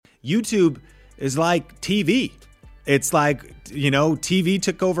YouTube is like TV. It's like, TV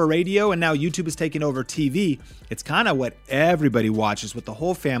took over radio and now YouTube is taking over TV. It's kind of what everybody watches, what the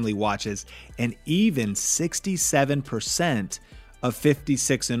whole family watches, and even 67% of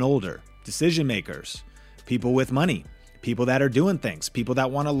 56 and older decision makers, people with money, people that are doing things, people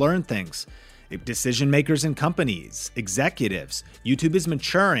that want to learn things, decision makers in companies, executives. YouTube is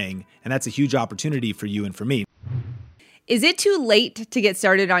maturing, and that's a huge opportunity for you and for me. Is it too late to get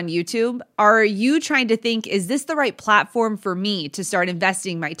started on YouTube? Are you trying to think, is this the right platform for me to start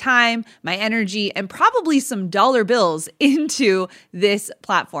investing my time, my energy, and probably some dollar bills into this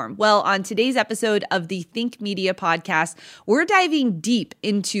platform? Well, on today's episode of the Think Media podcast, we're diving deep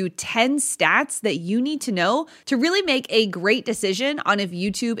into 10 stats that you need to know to really make a great decision on if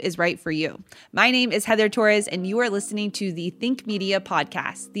YouTube is right for you. My name is Heather Torres, and you are listening to the Think Media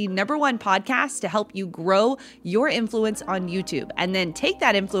podcast, the #1 podcast to help you grow your influence on YouTube and then take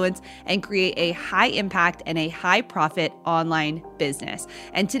that influence and create a high impact and a high profit online business.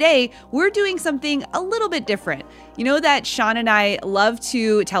 And today we're doing something a little bit different. You know that Sean and I love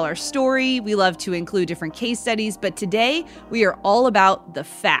to tell our story. We love to include different case studies, but today we are all about the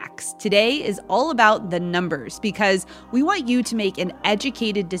facts. Today is all about the numbers because we want you to make an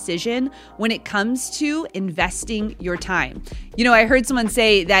educated decision when it comes to investing your time. I heard someone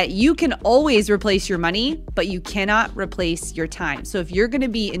say that you can always replace your money, but you cannot replace your time. So if you're going to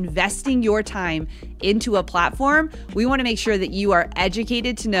be investing your time into a platform, we want to make sure that you are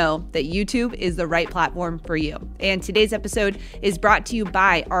educated to know that YouTube is the right platform for you. And today's episode is brought to you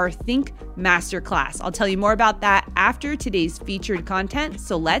by our Think Masterclass. I'll tell you more about that after today's featured content.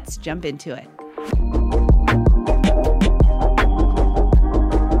 So let's jump into it.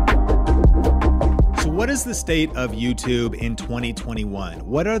 What is the state of YouTube in 2021?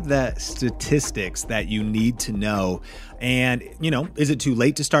 What are the statistics that you need to know? And, is it too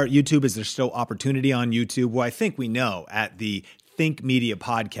late to start YouTube? Is there still opportunity on YouTube? Well, I think we know at the Think Media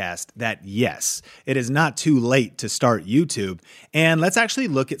podcast that yes, it is not too late to start YouTube. And let's actually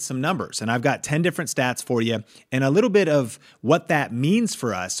look at some numbers. And I've got 10 different stats for you and a little bit of what that means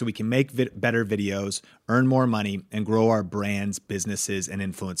for us so we can make better videos, earn more money, and grow our brands, businesses, and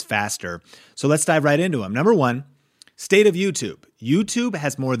influence faster. So let's dive right into them. Number 1, state of YouTube. YouTube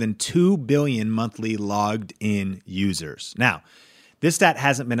has more than 2 billion monthly logged in users. Now, this stat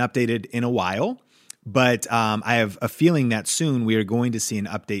hasn't been updated in a while, but I have a feeling that soon we are going to see an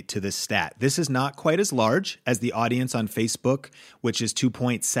update to this stat. This is not quite as large as the audience on Facebook, which is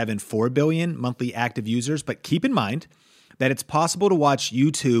 2.74 billion monthly active users. But keep in mind that it's possible to watch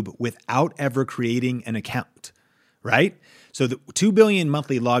YouTube without ever creating an account, right? So the 2 billion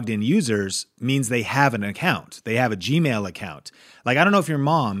monthly logged in users means they have an account. They have a Gmail account. Like, I don't know if your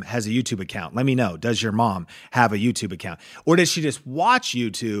mom has a YouTube account. Let me know. Does your mom have a YouTube account? Or does she just watch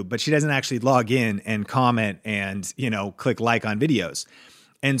YouTube, but she doesn't actually log in and comment and, click like on videos?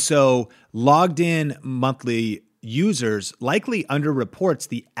 And so logged in monthly users likely underreports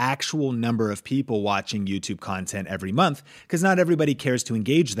the actual number of people watching YouTube content every month because not everybody cares to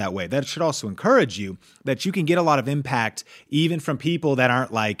engage that way. That should also encourage you that you can get a lot of impact even from people that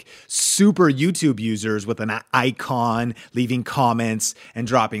aren't like super YouTube users with an icon, leaving comments and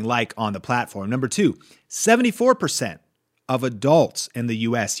dropping like on the platform. Number 2, 74% of adults in the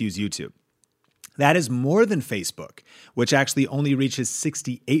US use YouTube. That is more than Facebook, which actually only reaches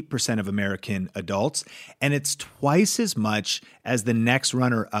 68% of American adults, and it's twice as much as the next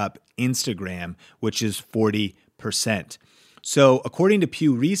runner-up, Instagram, which is 40%. So according to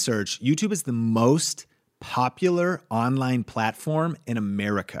Pew Research, YouTube is the most popular online platform in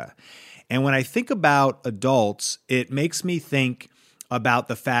America. And when I think about adults, it makes me think about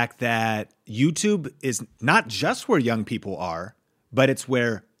the fact that YouTube is not just where young people are, but it's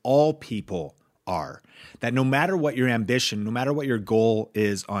where all people are. That no matter what your ambition, no matter what your goal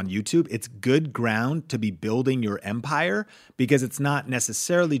is on YouTube, it's good ground to be building your empire because it's not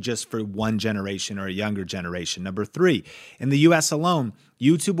necessarily just for one generation or a younger generation. Number 3, in the US alone,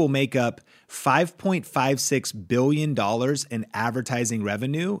 YouTube will make up $5.56 billion in advertising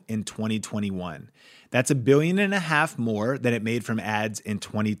revenue in 2021. That's $1.5 billion more than it made from ads in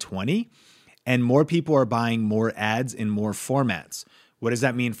 2020. And more people are buying more ads in more formats. What does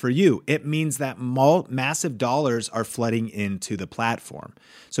that mean for you? It means that massive dollars are flooding into the platform.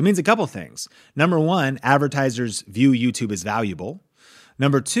 So it means a couple things. Number 1, advertisers view YouTube as valuable.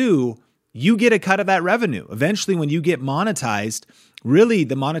 Number 2, you get a cut of that revenue. Eventually, when you get monetized, Really,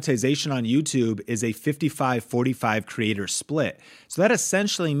 the monetization on YouTube is a 55-45 creator split. So that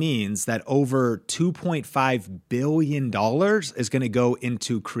essentially means that over $2.5 billion is going to go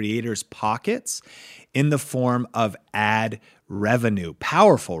into creators' pockets in the form of ad revenue.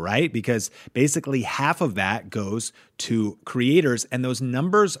 Powerful, right? Because basically half of that goes to creators, and those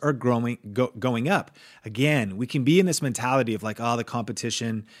numbers are going up. Again, we can be in this mentality of like, oh, the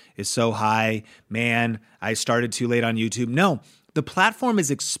competition is so high. Man, I started too late on YouTube. No. The platform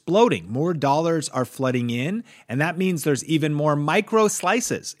is exploding. More dollars are flooding in, and that means there's even more micro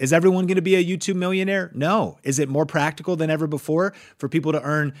slices. Is everyone going to be a YouTube millionaire? No. Is it more practical than ever before for people to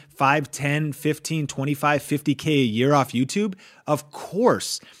earn 5, 10, 15, 25, 50K a year off YouTube? Of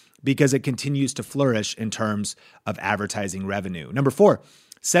course, because it continues to flourish in terms of advertising revenue. Number 4,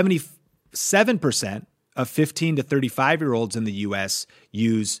 77% of 15 to 35-year-olds in the US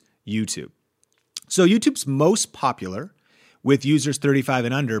use YouTube. So YouTube's most popular with users 35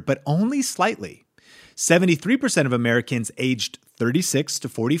 and under, but only slightly. 73% of Americans aged 36 to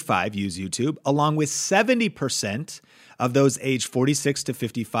 45 use YouTube, along with 70% of those aged 46 to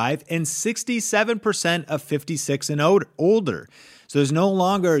 55 and 67% of 56 and older. So there's no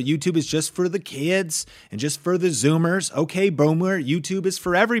longer YouTube is just for the kids and just for the Zoomers. Okay, boomer, YouTube is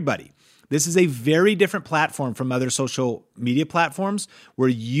for everybody. This is a very different platform from other social media platforms where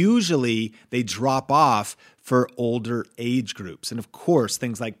usually they drop off for older age groups. And of course,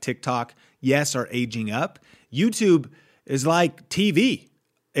 things like TikTok, yes, are aging up. YouTube is like TV.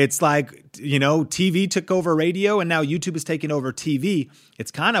 It's like, TV took over radio and now YouTube is taking over TV.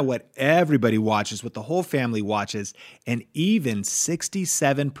 It's kind of what everybody watches, what the whole family watches, and even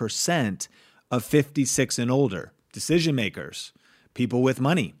 67% of 56 and older decision makers, people with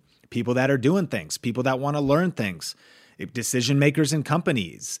money, people that are doing things, people that want to learn things, decision makers in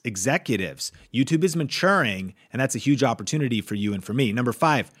companies, executives. YouTube is maturing, and that's a huge opportunity for you and for me. Number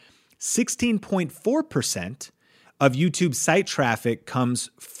 5, 16.4% of YouTube site traffic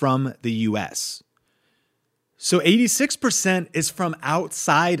comes from the US. So 86% is from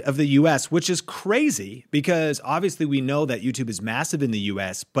outside of the US, which is crazy because obviously we know that YouTube is massive in the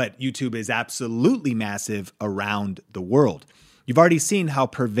US, but YouTube is absolutely massive around the world. You've already seen how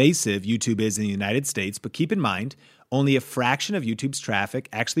pervasive YouTube is in the United States, but keep in mind, only a fraction of YouTube's traffic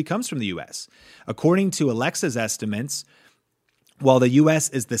actually comes from the US. According to Alexa's estimates, while the US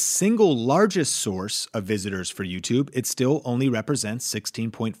is the single largest source of visitors for YouTube, it still only represents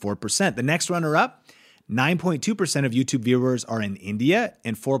 16.4%. The next runner-up, 9.2% of YouTube viewers are in India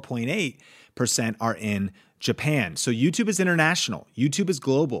and 4.8% are in Japan. So YouTube is international. YouTube is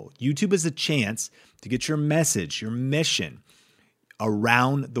global. YouTube is a chance to get your message, your mission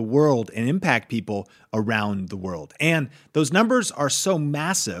around the world and impact people around the world. And those numbers are so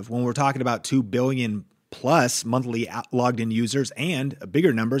massive when we're talking about 2 billion plus monthly logged in users and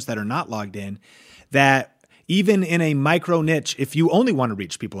bigger numbers that are not logged in, that even in a micro niche, if you only want to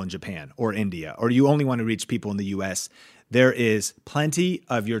reach people in Japan or India, or you only want to reach people in the US, there is plenty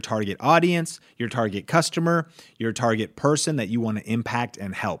of your target audience, your target customer, your target person that you want to impact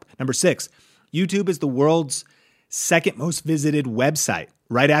and help. Number 6, YouTube is the world's second most visited website,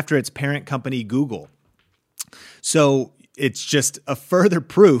 right after its parent company, Google. So it's just a further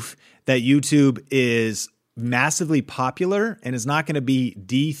proof that YouTube is massively popular and is not going to be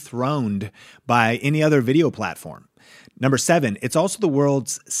dethroned by any other video platform. Number 7, it's also the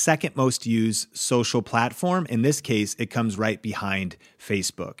world's second most used social platform. In this case, it comes right behind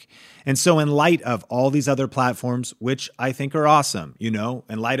Facebook. And so in light of all these other platforms, which I think are awesome,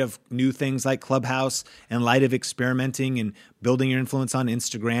 in light of new things like Clubhouse, in light of experimenting and building your influence on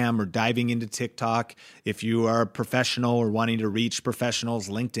Instagram or diving into TikTok, if you are a professional or wanting to reach professionals,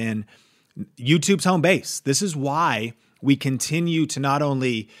 LinkedIn, YouTube's home base. This is why we continue to not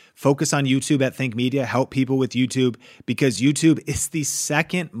only focus on YouTube at Think Media, help people with YouTube, because YouTube is the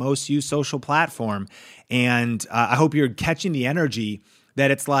second most used social platform. And I hope you're catching the energy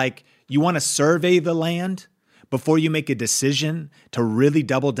that it's like you want to survey the land before you make a decision to really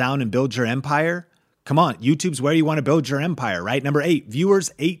double down and build your empire. Come on, YouTube's where you want to build your empire, right? Number 8,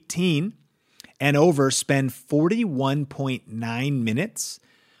 viewers 18 and over spend 41.9 minutes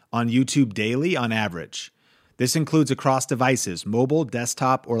on YouTube daily on average. This includes across devices, mobile,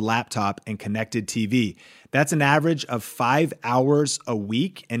 desktop, or laptop, and connected TV. That's an average of 5 hours a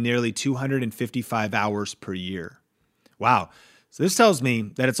week and nearly 255 hours per year. Wow. So this tells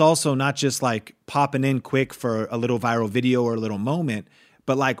me that it's also not just like popping in quick for a little viral video or a little moment,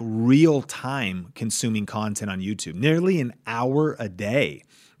 but like real time consuming content on YouTube, nearly an hour a day.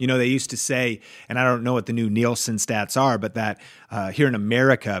 You know, they used to say, and I don't know what the new Nielsen stats are, but that here in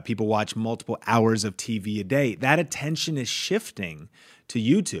America, people watch multiple hours of TV a day. That attention is shifting to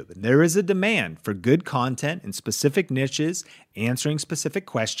YouTube. And there is a demand for good content in specific niches, answering specific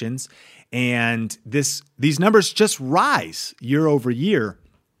questions. And these numbers just rise year over year.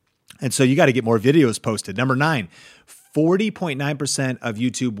 And so you got to get more videos posted. Number 9, 40.9% of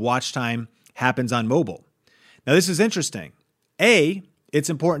YouTube watch time happens on mobile. Now, this is interesting. It's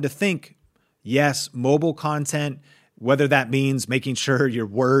important to think, yes, mobile content, whether that means making sure your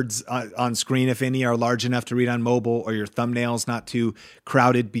words on screen, if any, are large enough to read on mobile, or your thumbnails not too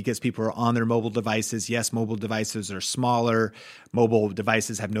crowded because people are on their mobile devices. Yes, mobile devices are smaller. Mobile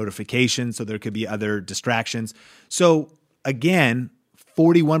devices have notifications, so there could be other distractions. So again,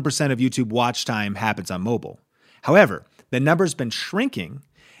 41% of YouTube watch time happens on mobile. However, the number's been shrinking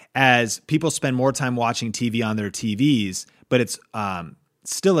as people spend more time watching TV on their TVs, but it's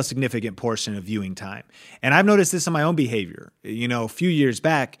still a significant portion of viewing time. And I've noticed this in my own behavior. You know, a few years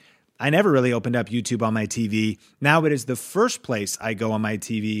back, I never really opened up YouTube on my TV. Now it is the first place I go on my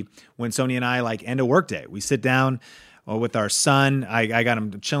TV when Sonia and I end a workday. We sit down with our son. I got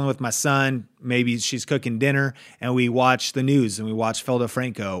him chilling with my son. Maybe she's cooking dinner, and we watch the news, and we watch Felder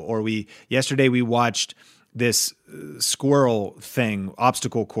Franco. Or yesterday we watched this squirrel thing,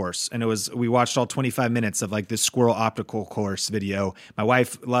 obstacle course. And we watched all 25 minutes of this squirrel obstacle course video. My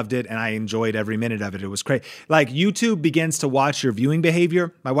wife loved it, and I enjoyed every minute of it. It was great. YouTube begins to watch your viewing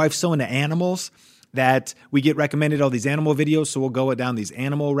behavior. My wife's so into animals that we get recommended all these animal videos, so we'll go down these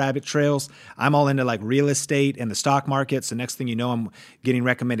animal rabbit trails. I'm all into real estate and the stock market, so next thing you know, I'm getting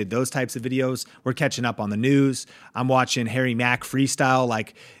recommended those types of videos. We're catching up on the news. I'm watching Harry Mack freestyle.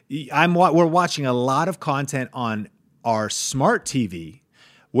 We're watching a lot of content on our smart TV,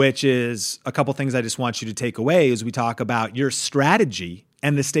 which is a couple things I just want you to take away as we talk about your strategy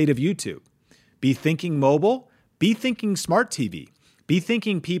and the state of YouTube. Be thinking mobile, be thinking smart TV. Be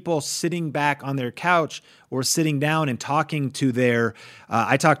thinking people sitting back on their couch or sitting down and talking to their,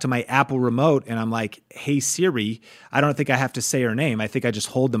 I talk to my Apple remote and I'm like, hey Siri, I don't think I have to say her name. I think I just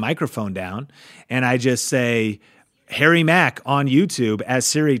hold the microphone down and I just say, Harry Mack on YouTube as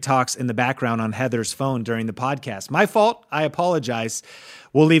Siri talks in the background on Heather's phone during the podcast. My fault. I apologize.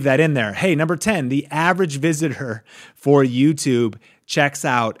 We'll leave that in there. Hey, number 10, the average visitor for YouTube checks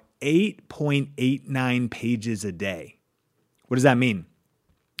out 8.89 pages a day. What does that mean?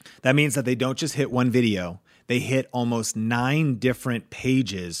 That means that they don't just hit one video. They hit almost 9 different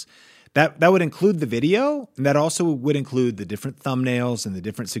pages. That would include the video, and that also would include the different thumbnails and the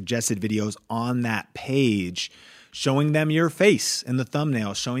different suggested videos on that page, showing them your face in the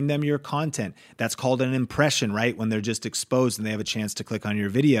thumbnail, showing them your content. That's called an impression, right? When they're just exposed and they have a chance to click on your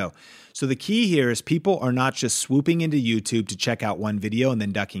video. So the key here is people are not just swooping into YouTube to check out one video and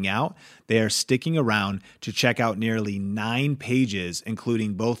then ducking out. They are sticking around to check out nearly 9 pages,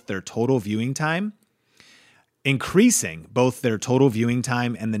 including both their total viewing time, increasing both their total viewing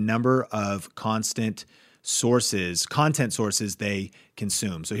time and the number of content sources they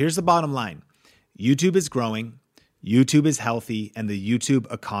consume. So here's the bottom line. YouTube is growing. YouTube is healthy, and the YouTube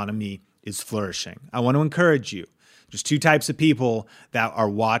economy is flourishing. I want to encourage you. There's 2 types of people that are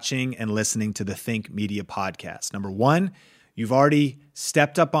watching and listening to the Think Media podcast. Number 1, you've already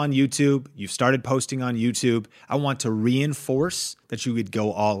stepped up on YouTube. You've started posting on YouTube. I want to reinforce that you would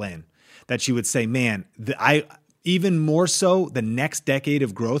go all in, that you would say, man, even more so the next decade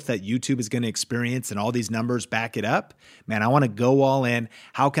of growth that YouTube is going to experience and all these numbers back it up, man, I want to go all in.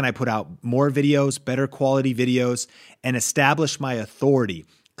 How can I put out more videos, better quality videos, and establish my authority,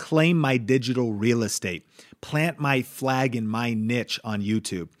 claim my digital real estate, plant my flag in my niche on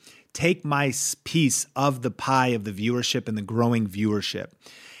YouTube, take my piece of the pie of the viewership and the growing viewership,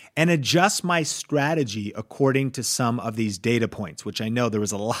 and adjust my strategy according to some of these data points, which I know there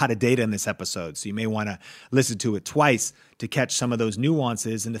was a lot of data in this episode, so you may want to listen to it twice to catch some of those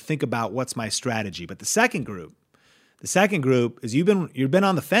nuances and to think about what's my strategy. But the second group is you've been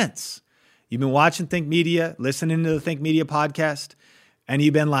on the fence. You've been watching Think Media, listening to the Think Media podcast, and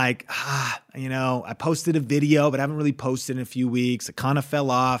you've been like, I posted a video, but I haven't really posted in a few weeks. It kind of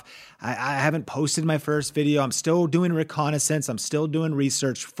fell off. I haven't posted my first video. I'm still doing reconnaissance. I'm still doing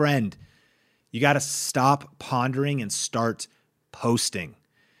research. Friend, you got to stop pondering and start posting.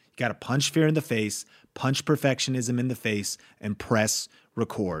 You got to punch fear in the face, punch perfectionism in the face, and press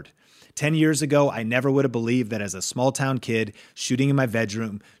record. 10 years ago, I never would have believed that as a small town kid, shooting in my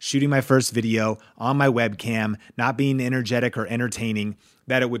bedroom, shooting my first video on my webcam, not being energetic or entertaining,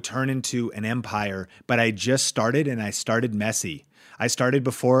 that it would turn into an empire. But I just started, and I started messy. I started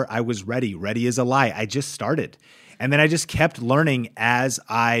before I was ready. Ready is a lie. I just started. And then I just kept learning as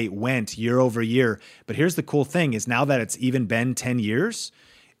I went year over year. But here's the cool thing is now that it's even been 10 years,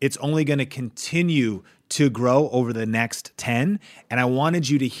 it's only going to continue to grow over the next 10. And I wanted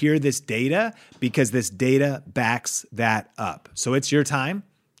you to hear this data because this data backs that up. So it's your time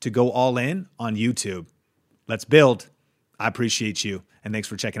to go all in on YouTube. Let's build. I appreciate you. And thanks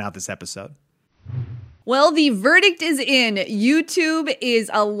for checking out this episode. Well, the verdict is in. YouTube is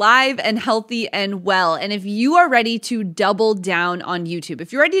alive and healthy and well. And if you are ready to double down on YouTube,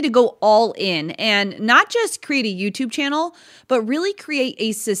 if you're ready to go all in and not just create a YouTube channel, but really create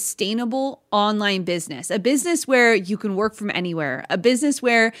a sustainable online business, a business where you can work from anywhere, a business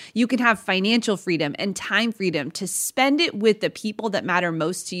where you can have financial freedom and time freedom to spend it with the people that matter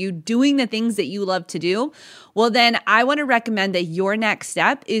most to you, doing the things that you love to do, well, then I want to recommend that your next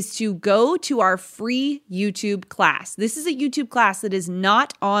step is to go to our free YouTube class. This is a YouTube class that is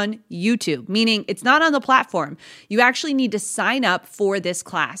not on YouTube, meaning it's not on the platform. You actually need to sign up for this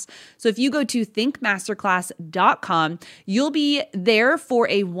class. So if you go to thinkmasterclass.com, you'll be there for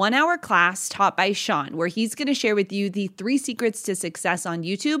a 1-hour class taught by Sean, where he's going to share with you the 3 secrets to success on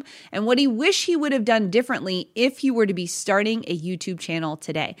YouTube and what he wish he would have done differently if he were to be starting a YouTube channel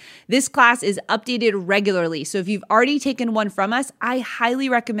today. This class is updated regularly. So if you've already taken one from us, I highly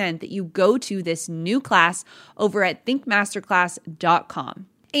recommend that you go to this new class over at thinkmasterclass.com.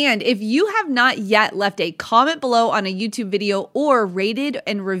 And if you have not yet left a comment below on a YouTube video or rated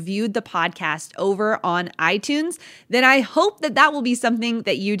and reviewed the podcast over on iTunes, then I hope that that will be something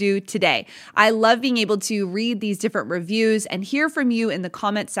that you do today. I love being able to read these different reviews and hear from you in the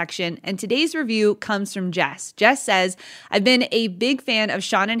comment section. And today's review comes from Jess. Jess says, I've been a big fan of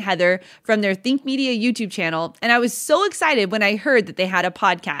Sean and Heather from their Think Media YouTube channel, and I was so excited when I heard that they had a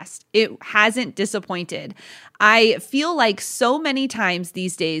podcast. It hasn't disappointed. I feel like so many times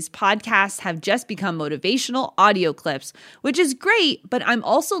these days, podcasts have just become motivational audio clips, which is great, but I'm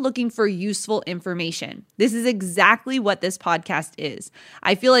also looking for useful information. This is exactly what this podcast is.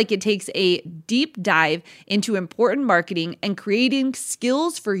 I feel like it takes a deep dive into important marketing and creating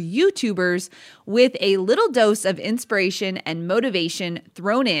skills for YouTubers with a little dose of inspiration and motivation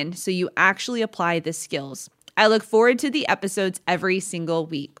thrown in so you actually apply the skills. I look forward to the episodes every single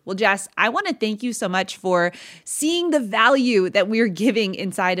week. Well, Jess, I want to thank you so much for seeing the value that we're giving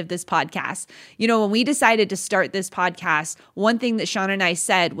inside of this podcast. You know, when we decided to start this podcast, one thing that Sean and I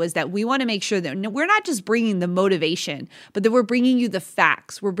said was that we want to make sure that we're not just bringing the motivation, but that we're bringing you the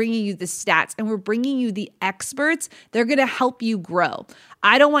facts, we're bringing you the stats, and we're bringing you the experts that are going to help you grow.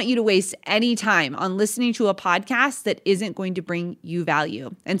 I don't want you to waste any time on listening to a podcast that isn't going to bring you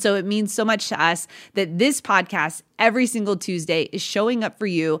value. And so it means so much to us that this podcast every single Tuesday is showing up for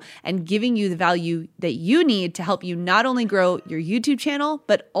you and giving you the value that you need to help you not only grow your YouTube channel,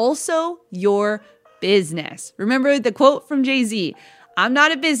 but also your business. Remember the quote from Jay-Z, I'm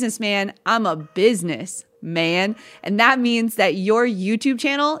not a businessman, I'm a business man. And that means that your YouTube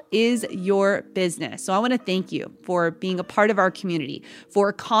channel is your business. So I want to thank you for being a part of our community,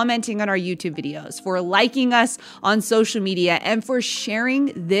 for commenting on our YouTube videos, for liking us on social media, and for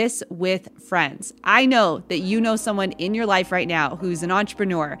sharing this with friends. I know that you know someone in your life right now who's an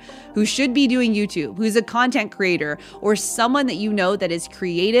entrepreneur, who should be doing YouTube, who's a content creator, or someone that you know that is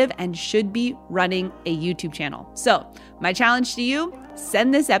creative and should be running a YouTube channel. So my challenge to you,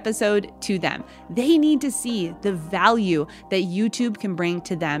 send this episode to them. They need to see the value that YouTube can bring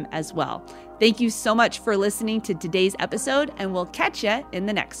to them as well. Thank you so much for listening to today's episode, and we'll catch you in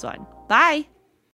the next one. Bye.